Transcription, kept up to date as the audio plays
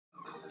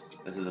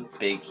This is a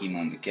big key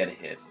moment. Get a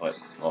hit, but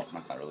well,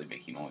 that's not really a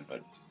big key moment.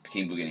 But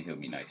King Boo getting hit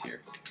would be nice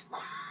here.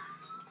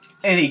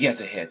 And he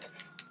gets a hit.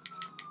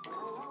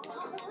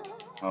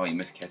 Oh, he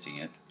missed catching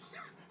it.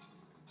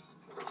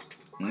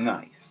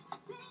 Nice.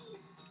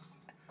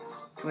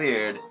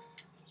 Cleared.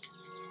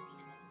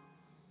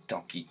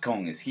 Donkey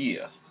Kong is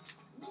here.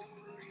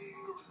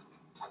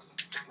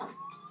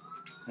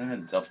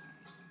 Heads up.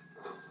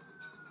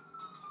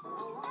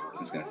 I'm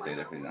just gonna stay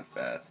there because he's not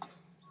fast.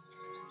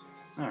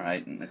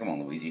 Alright, come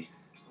on, Luigi.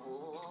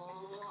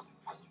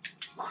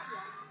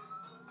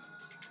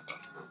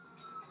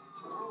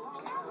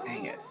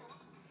 Dang it.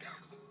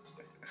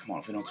 Come on,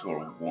 if we don't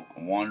score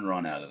one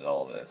run out of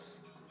all this.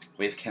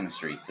 We have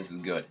chemistry. This is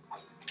good.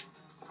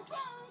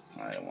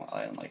 I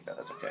don't like that.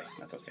 That's okay.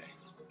 That's okay.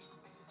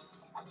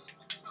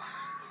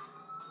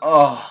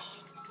 Oh!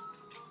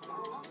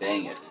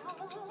 Dang it.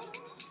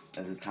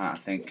 This is time. I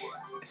think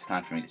it's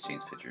time for me to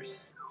change pitchers.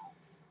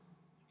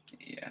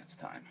 Yeah, it's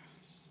time.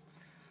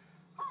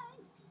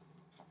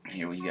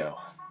 Here we go.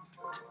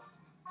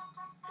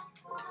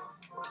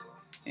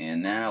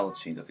 And now let's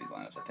change up these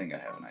lineups. I think I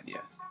have an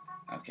idea.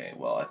 Okay,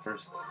 well, at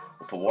first,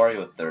 we'll put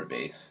Wario at third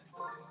base.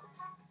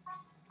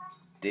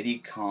 Diddy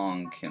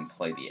Kong can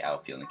play the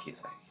outfield in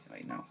case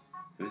wait, no.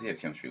 Who does he have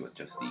chemistry with?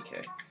 Just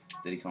DK.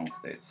 Diddy Kong will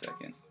stay at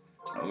second.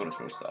 No, we'll go to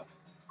shortstop.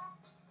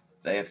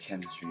 They have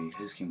chemistry.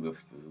 Who's King Boo?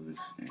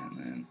 And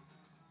then...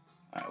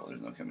 Alright, well,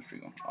 there's no chemistry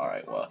going.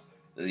 Alright, well,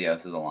 yeah,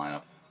 this is the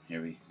lineup.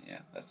 Yeah,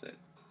 that's it.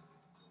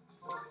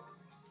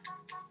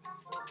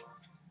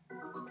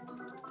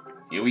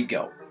 Here we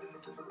go.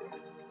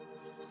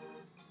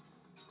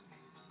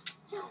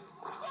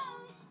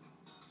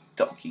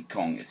 Donkey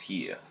Kong is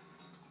here.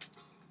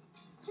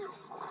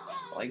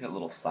 I like that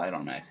little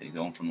sidearm action. He's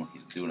going from like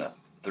he's doing a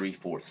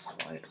 3/4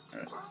 slider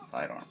or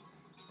sidearm.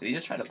 Did he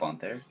just try to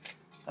bunt there?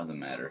 Doesn't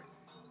matter.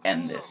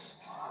 End this.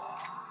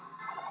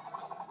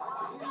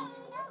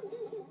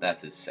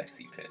 That's his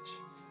sexy pitch.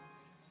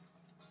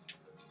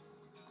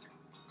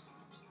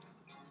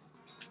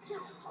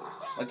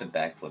 I like the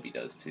backflip he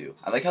does too.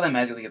 I like how they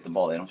magically get the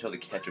ball. They don't show the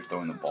catcher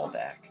throwing the ball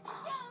back.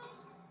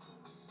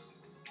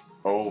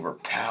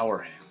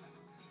 Overpower him.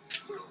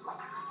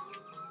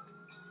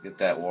 Get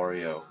that,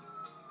 Wario.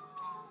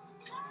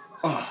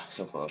 Oh,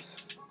 so close.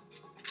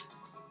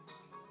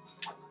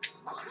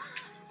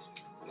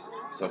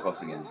 So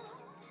close again.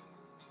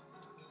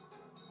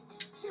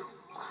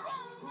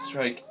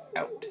 Strike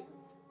out.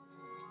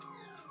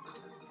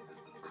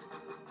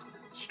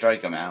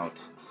 Strike him out.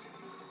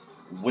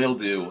 Will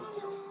do.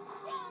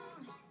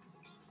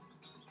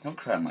 Don't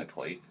cry on my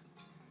plate.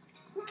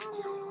 That's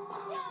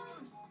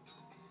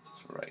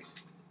right.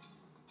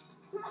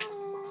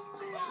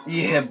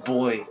 Yeah,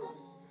 boy.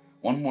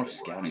 One more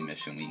scouting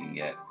mission we can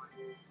get.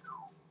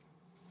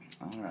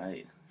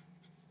 Alright.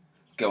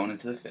 Going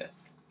into the 5th.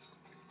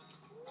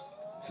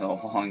 It's a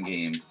long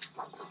game.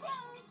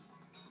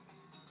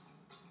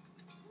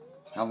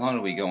 How long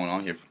are we going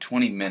on here? For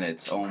 20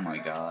 minutes. Oh my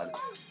god.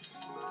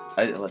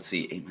 Let's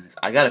see, 8 minutes.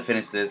 I gotta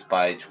finish this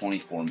by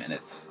 24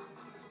 minutes.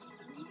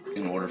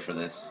 In order for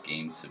this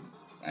game to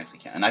actually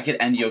count. And I could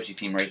end Yoshi's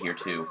team right here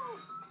too.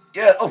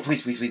 Yeah, oh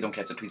please, please, please don't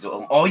catch it. Please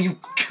don't. Oh, you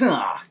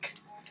cock!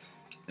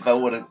 If I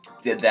would have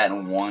did that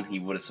and won, he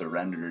would have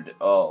surrendered.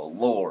 Oh,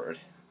 Lord.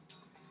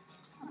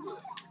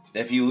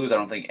 If you lose, I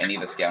don't think any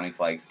of the scouting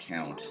flags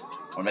count.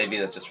 Or maybe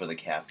that's just for the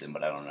captain,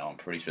 but I don't know. I'm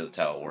pretty sure that's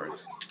how it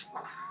works.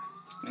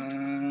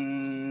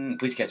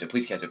 Please catch it,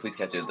 please catch it, please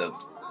catch it.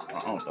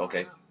 Oh,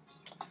 okay.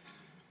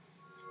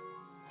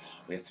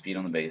 We have speed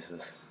on the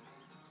bases.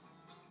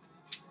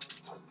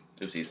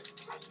 Oopsies.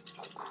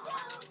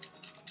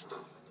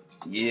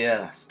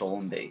 Yeah,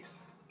 stolen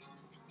base.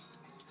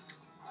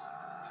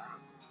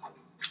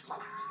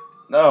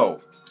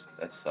 No!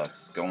 That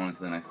sucks. Going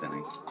into the next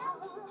inning.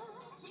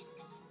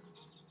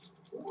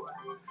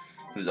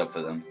 Who's up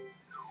for them?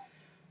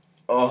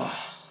 Oh,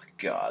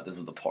 God. This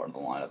is the part of the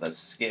lineup that's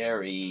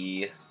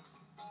scary.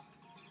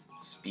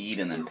 Speed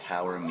and then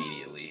power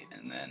immediately.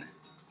 And then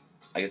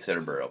I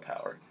consider Burrow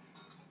power.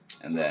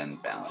 And then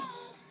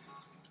balance.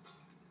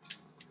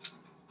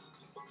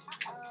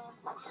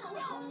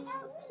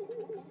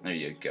 There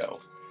you go.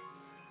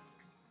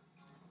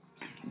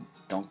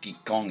 Donkey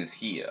Kong is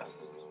here.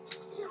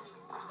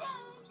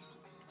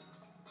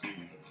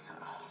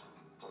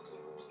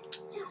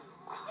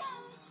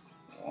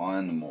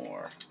 One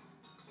more.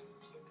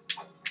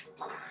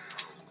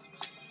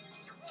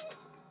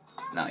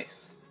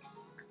 Nice.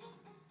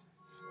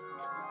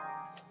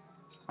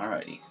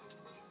 Alrighty.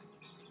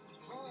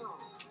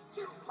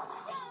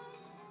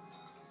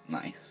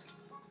 Nice.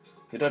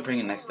 Who do I bring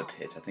in next to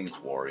pitch? I think it's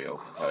Wario,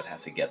 if I would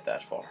have to get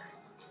that far.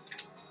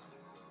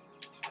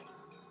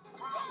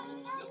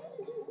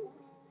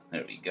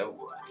 There we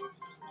go.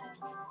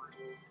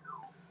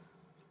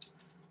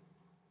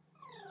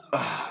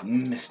 Ah,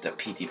 Mr.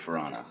 P.T.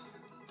 Piranha.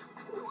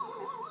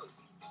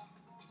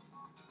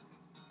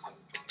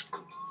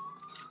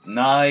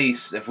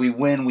 Nice! If we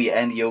win, we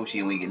end Yoshi,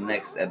 and the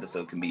next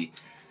episode can be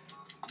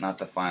not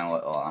the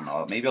final. Oh, I don't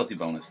know. Maybe I'll do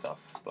bonus stuff,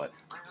 but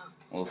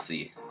we'll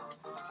see.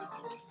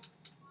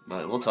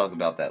 But we'll talk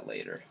about that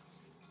later.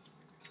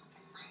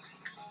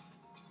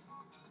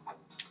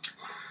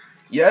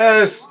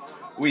 Yes!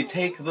 We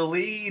take the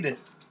lead!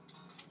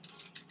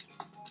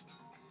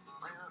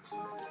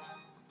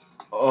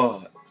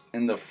 Oh,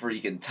 in the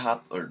freaking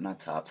top of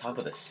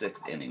the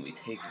 6th inning, we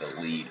take the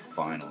lead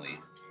finally.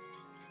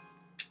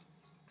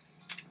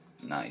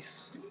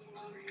 Nice.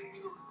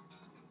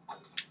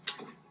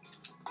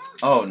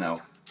 Oh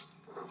no.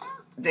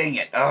 Dang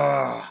it.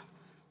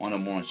 Wanted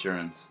more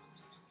insurance.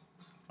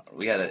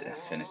 We gotta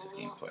finish this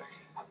game quick.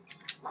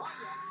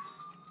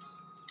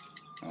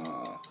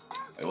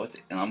 Wait, what's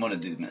it? And I'm gonna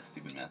do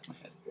stupid math in my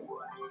head.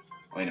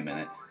 Wait a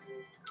minute.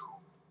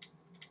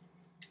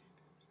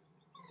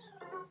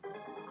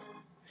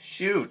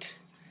 Shoot.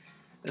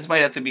 This might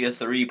have to be a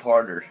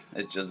 3-parter.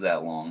 It's just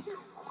that long.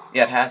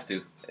 Yeah, it has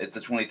to. It's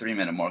the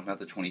 23-minute mark, not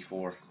the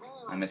 24.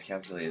 I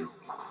miscalculated.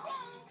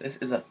 This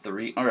is a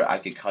 3, or I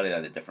could cut it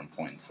at a different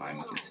point in time.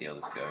 We can see how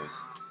this goes.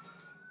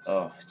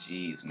 Oh,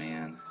 jeez,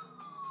 man.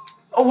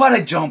 Oh, why'd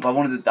I jump? I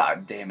wanted to die.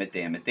 Damn it,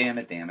 damn it, damn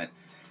it, damn it.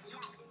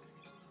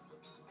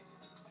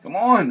 Come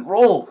on,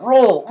 roll,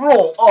 roll,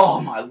 roll. Oh,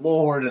 my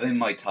lord, they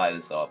might tie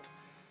this up.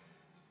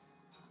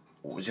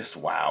 Oh, just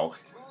wow.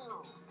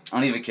 I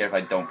don't even care if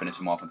I don't finish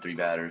him off in 3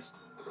 batters.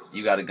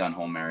 You got a gun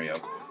home, Mario.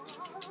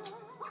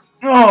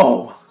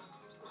 Oh!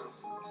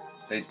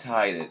 They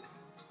tied it.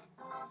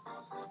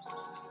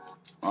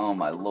 Oh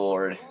my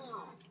lord.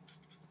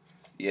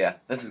 Yeah,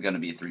 this is gonna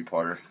be a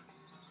 3-parter.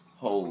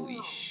 Holy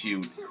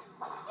shoot.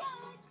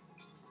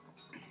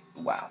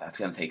 Wow, that's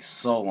gonna take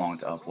so long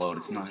to upload.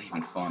 It's not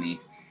even funny.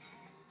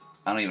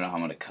 I don't even know how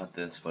I'm gonna cut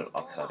this, but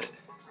I'll cut it.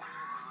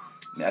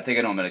 Yeah, I think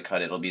I know I'm gonna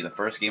cut it. It'll be the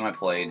first game I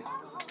played,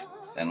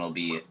 then it'll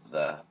be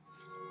the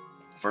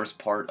first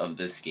part of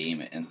this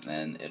game, and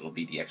then it'll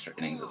be the extra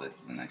innings of the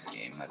next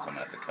game. That's how I'm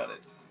gonna have to cut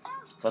it.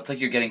 So it's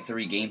like you're getting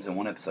 3 games in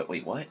one episode.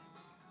 Wait, what?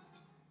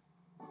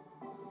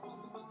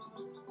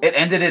 It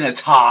ended in a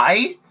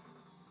tie?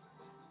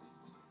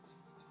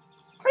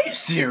 Are you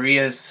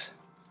serious?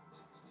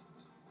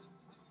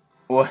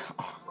 What?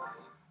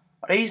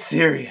 Are you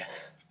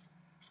serious?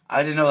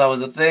 I didn't know that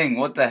was a thing.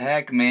 What the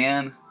heck,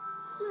 man?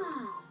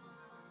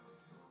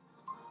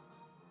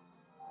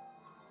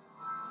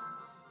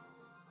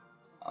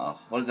 Oh,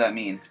 what does that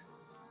mean?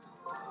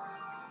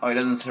 Oh, he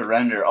doesn't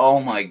surrender.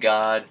 Oh my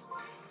god.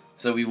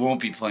 So we won't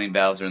be playing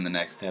Bowser in the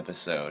next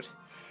episode.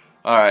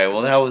 Alright,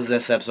 well that was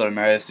this episode of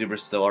Mario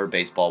Superstar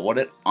Baseball. What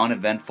an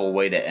uneventful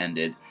way to end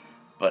it.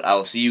 But I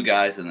will see you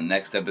guys in the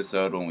next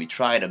episode when we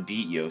try to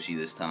beat Yoshi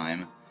this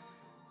time.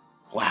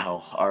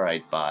 Wow,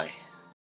 alright, bye.